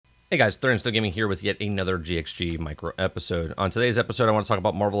Hey guys, Third and Still Gaming here with yet another GXG micro episode. On today's episode, I want to talk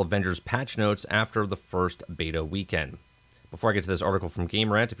about Marvel Avengers patch notes after the first beta weekend. Before I get to this article from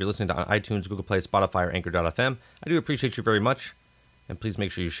Game Rant, if you're listening to iTunes, Google Play, Spotify, or Anchor.fm, I do appreciate you very much. And please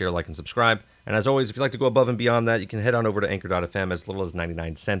make sure you share, like, and subscribe. And as always, if you'd like to go above and beyond that, you can head on over to Anchor.fm. As little as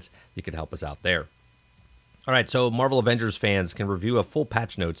 99 cents, you could help us out there. All right, so Marvel Avengers fans can review a full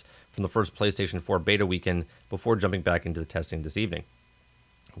patch notes from the first PlayStation 4 beta weekend before jumping back into the testing this evening.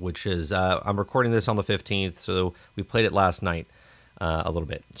 Which is, I'm recording this on the 15th, so we played it last night a little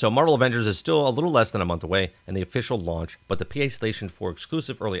bit. So Marvel Avengers is still a little less than a month away in the official launch, but the PlayStation 4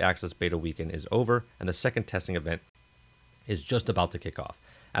 exclusive early access beta weekend is over, and the second testing event is just about to kick off.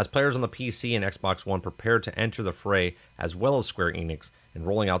 As players on the PC and Xbox One prepare to enter the fray, as well as Square Enix, and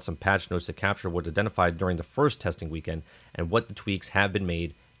rolling out some patch notes to capture what identified during the first testing weekend and what the tweaks have been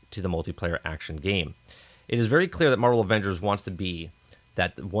made to the multiplayer action game. It is very clear that Marvel Avengers wants to be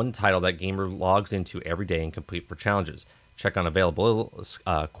that one title that gamer logs into every day and complete for challenges, check on available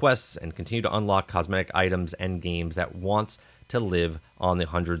quests, and continue to unlock cosmetic items and games that wants to live on the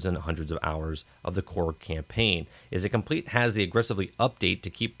hundreds and hundreds of hours of the core campaign. Is it complete? Has the aggressively update to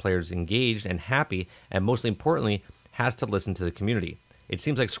keep players engaged and happy, and most importantly, has to listen to the community. It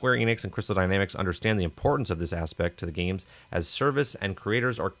seems like Square Enix and Crystal Dynamics understand the importance of this aspect to the games as service, and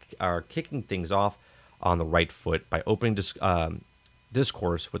creators are kicking things off on the right foot by opening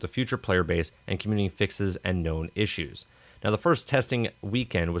discourse with the future player base and community fixes and known issues. Now, the first testing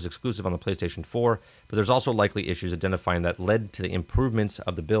weekend was exclusive on the PlayStation 4, but there's also likely issues identifying that led to the improvements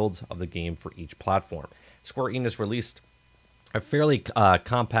of the builds of the game for each platform. Square Enix released a fairly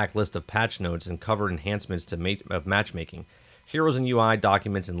compact list of patch notes and covered enhancements of matchmaking. Heroes and UI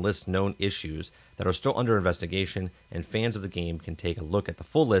documents and list known issues that are still under investigation, and fans of the game can take a look at the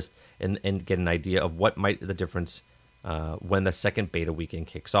full list and get an idea of what might the difference when the second beta weekend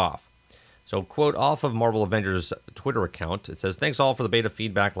kicks off. So, quote off of Marvel Avengers' Twitter account, it says, "Thanks all for the beta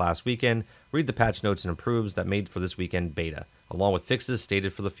feedback last weekend. Read the patch notes and improves that made for this weekend beta, along with fixes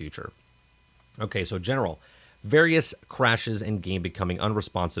stated for the future." Okay, so general. Various crashes in game becoming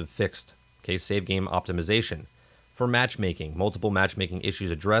unresponsive fixed. Okay, save game optimization. For matchmaking, multiple matchmaking issues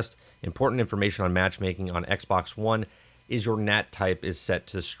addressed. Important information on matchmaking on Xbox One is your NAT type is set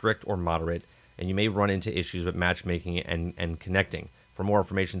to strict or moderate, and you may run into issues with matchmaking and connecting. For more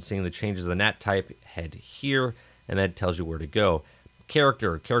information, seeing the changes of the NAT type, head here, and that tells you where to go.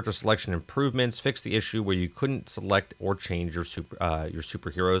 Character selection improvements. Fix the issue where you couldn't select or change your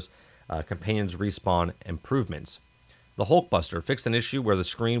superheroes. Companions respawn improvements. The Hulkbuster. Fixed an issue where the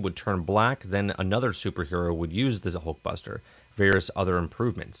screen would turn black, then another superhero would use the Hulkbuster. Various other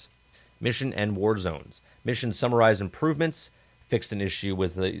improvements. Mission and war zones. Mission summarize improvements. Fixed an issue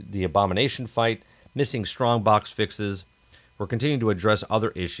with the Abomination fight, missing strongbox fixes. We're continuing to address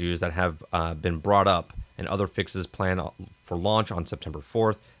other issues that have been brought up and other fixes planned for launch on September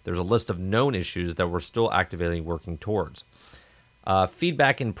 4th. There's a list of known issues that we're still actively working towards.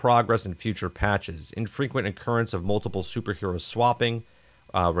 Feedback in progress and future patches. Infrequent occurrence of multiple superhero swapping.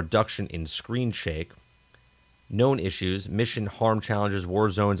 Reduction in screen shake. Known issues. Mission harm challenges, war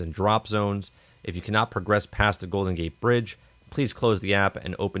zones, and drop zones. If you cannot progress past the Golden Gate Bridge, please close the app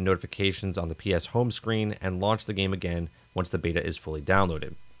and open notifications on the PS home screen and launch the game again once the beta is fully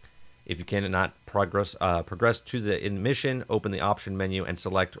downloaded. If you cannot progress to the mission, open the option menu and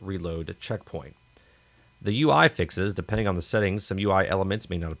select Reload Checkpoint. The UI fixes, depending on the settings, some UI elements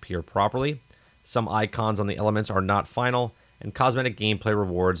may not appear properly, some icons on the elements are not final, and cosmetic gameplay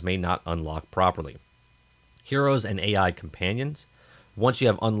rewards may not unlock properly. Heroes and AI companions. Once you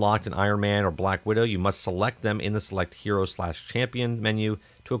have unlocked an Iron Man or Black Widow, you must select them in the Select Hero/Champion menu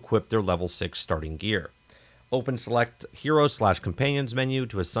to equip their level 6 starting gear. Open Select Hero/Companions menu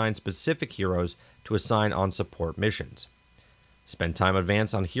to assign specific heroes to assign on support missions. Spend time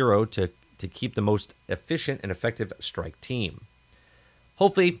advance on hero to keep the most efficient and effective strike team.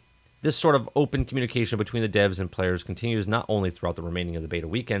 Hopefully, this sort of open communication between the devs and players continues not only throughout the remaining of the beta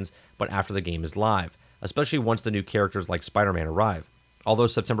weekends, but after the game is live, especially once the new characters like Spider-Man arrive. Although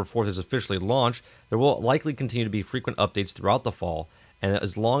September 4th is officially launched, there will likely continue to be frequent updates throughout the fall, and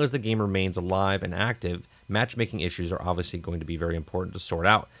as long as the game remains alive and active, matchmaking issues are obviously going to be very important to sort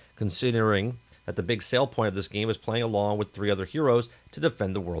out, considering that the big sale point of this game is playing along with 3 other heroes to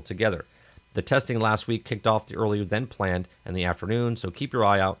defend the world together. The testing last week kicked off the earlier than planned in the afternoon, so keep your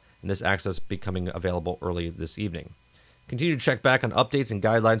eye out, and this access becoming available early this evening. Continue to check back on updates and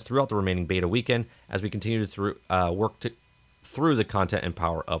guidelines throughout the remaining beta weekend as we continue to work through the content and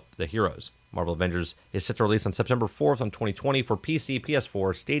power up the heroes. Marvel Avengers is set to release on September 4th on 2020 for PC,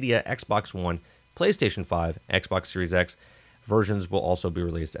 PS4, Stadia, Xbox One, PlayStation 5, Xbox Series X, Versions will also be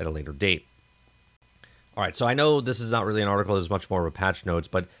released at a later date. All right, so I know this is not really an article, this is much more of a patch notes,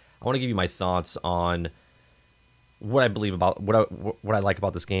 but I want to give you my thoughts on what I believe about, what I like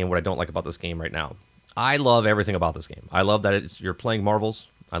about this game, what I don't like about this game right now. I love everything about this game. I love that you're playing Marvels.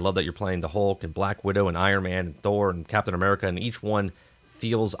 I love that you're playing the Hulk and Black Widow and Iron Man and Thor and Captain America, and each one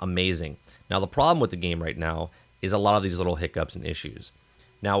feels amazing. Now, the problem with the game right now is a lot of these little hiccups and issues.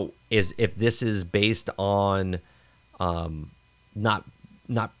 Now, if this is based on not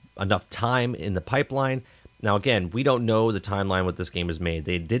enough time in the pipeline. Now, again, we don't know the timeline what this game is made.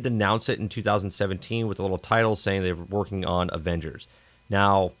 They did announce it in 2017 with a little title saying they were working on Avengers.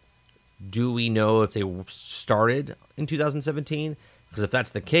 Now, do we know if they started in 2017? Because if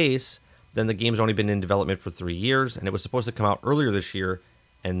that's the case, then the game's only been in development for 3 years, and it was supposed to come out earlier this year.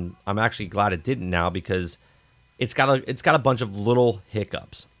 And I'm actually glad it didn't now, because it's got a bunch of little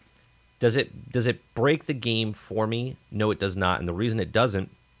hiccups. Does it break the game for me? No, it does not. And the reason it doesn't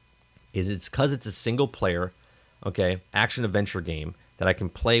is it's because it's a single player, action adventure game that I can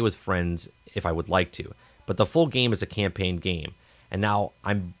play with friends if I would like to. But the full game is a campaign game. And now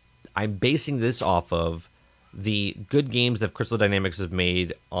I'm basing this off of the good games that Crystal Dynamics have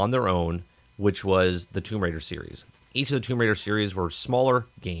made on their own, which was the Tomb Raider series. Each of the Tomb Raider series were smaller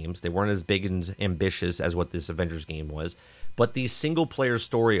games. They weren't as big and ambitious as what this Avengers game was. But the single-player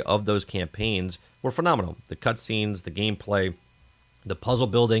story of those campaigns were phenomenal. The cutscenes, the gameplay, the puzzle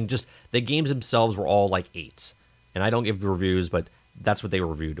building, just the games themselves were all like 8s. And I don't give reviews, but that's what they were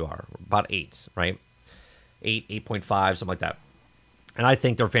reviewed are. About 8s, right? 8, 8.5, something like that. And I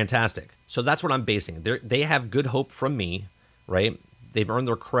think they're fantastic. So that's what I'm basing. They have good hope from me, right? They've earned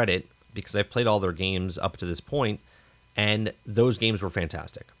their credit because I've played all their games up to this point, and those games were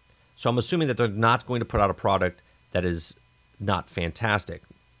fantastic. So I'm assuming that they're not going to put out a product that is not fantastic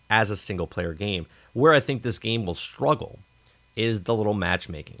as a single-player game. Where I think this game will struggle is the little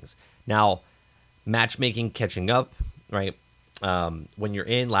matchmakings. Now, matchmaking catching up, right? When you're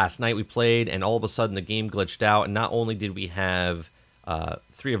in, last night we played, and all of a sudden the game glitched out, and not only did we have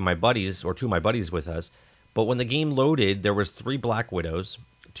 3 of my buddies, or 2 of my buddies with us, but when the game loaded, there was 3 Black Widows,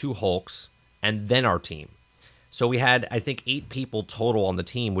 2 Hulks, and then our team. So we had, I think, 8 people total on the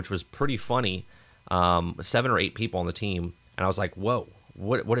team, which was pretty funny. 7 or 8 people on the team. And I was like, whoa,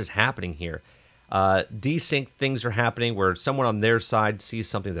 what is happening here? Desync things are happening where someone on their side sees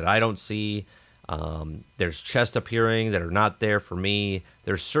something that I don't see. There's chests appearing that are not there for me.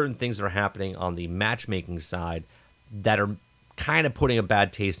 There's certain things that are happening on the matchmaking side that are kind of putting a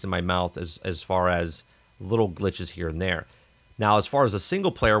bad taste in my mouth as far as little glitches here and there. Now, as far as a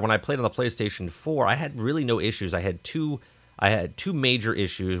single player, when I played on the PlayStation 4, I had really no issues. I had two major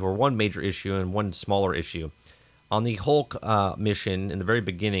issues, or one major issue and one smaller issue. On the Hulk mission in the very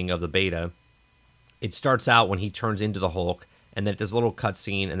beginning of the beta, it starts out when he turns into the Hulk, and then it does a little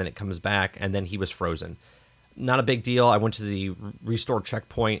cutscene, and then it comes back, and then he was frozen. Not a big deal. I went to the restore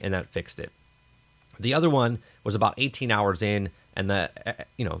checkpoint, and that fixed it. The other one was about 18 hours in, and the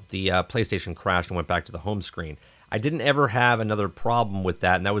PlayStation crashed and went back to the home screen. I didn't ever have another problem with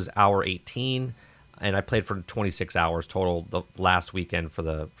that, and that was hour 18, and I played for 26 hours total the last weekend for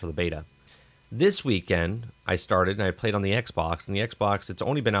the beta. This weekend, I started, and I played on the Xbox, and the Xbox, it's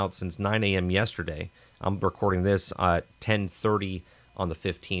only been out since 9 a.m. yesterday. I'm recording this at 10:30 on the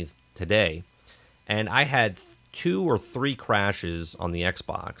 15th today, and I had 2 or 3 crashes on the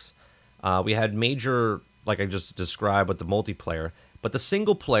Xbox. We had major, like I just described with the multiplayer, but the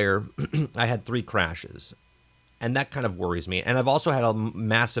single player, I had 3 crashes. And that kind of worries me. And I've also had a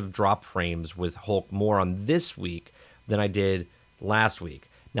massive drop frames with Hulk more on this week than I did last week.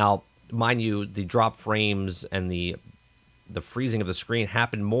 Now, mind you, the drop frames and the freezing of the screen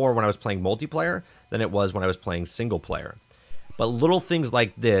happened more when I was playing multiplayer than it was when I was playing single player. But little things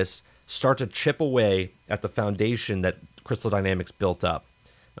like this start to chip away at the foundation that Crystal Dynamics built up.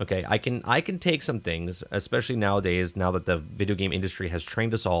 Okay, I can take some things, especially nowadays, now that the video game industry has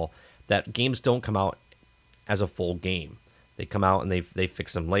trained us all, that games don't come out as a full game. They come out and they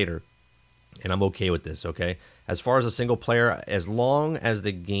fix them later. And I'm okay with this, okay? As far as a single player, as long as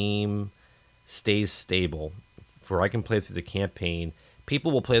the game stays stable, where I can play through the campaign,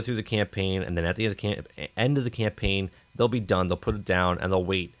 people will play through the campaign, and then at the end of the campaign, they'll be done. They'll put it down, and they'll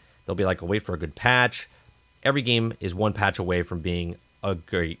wait. They'll be like, wait for a good patch. Every game is one patch away from being a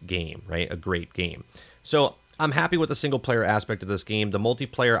great game, right? A great game. So I'm happy with the single-player aspect of this game. The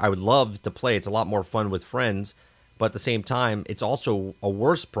multiplayer, I would love to play. It's a lot more fun with friends. But at the same time, it's also a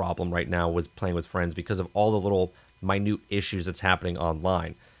worse problem right now with playing with friends because of all the little minute issues that's happening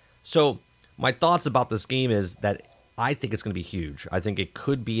online. So my thoughts about this game is that I think it's going to be huge. I think it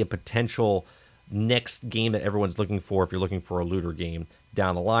could be a potential next game that everyone's looking for if you're looking for a looter game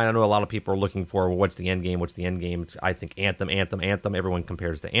down the line. I know a lot of people are looking for, well, what's the end game? What's the end game? I think Anthem. Everyone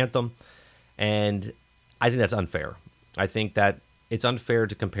compares to Anthem. And I think that's unfair. I think that it's unfair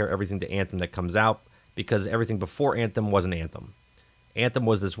to compare everything to Anthem that comes out because everything before Anthem wasn't Anthem. Anthem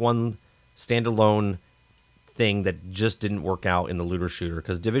was this one standalone thing that just didn't work out in the looter shooter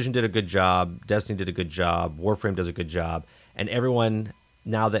because Division did a good job, Destiny did a good job, Warframe does a good job, and everyone,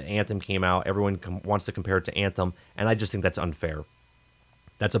 now that Anthem came out, everyone wants to compare it to Anthem, and I just think that's unfair.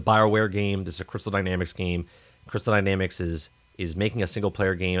 That's a BioWare game. This is a Crystal Dynamics game. Crystal Dynamics is making a single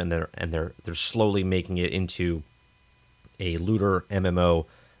player game, and they're slowly making it into a looter MMO,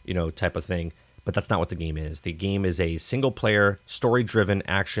 type of thing. But that's not what the game is. The game is a single player, story driven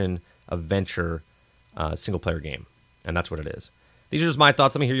action adventure single player game, and that's what it is. These are just my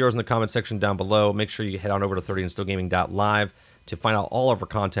thoughts. Let me hear yours in the comment section down below. Make sure you head on over to 30andstillgaming.live to find out all of our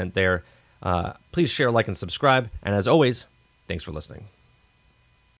content there. Please share, like, and subscribe. And as always, thanks for listening.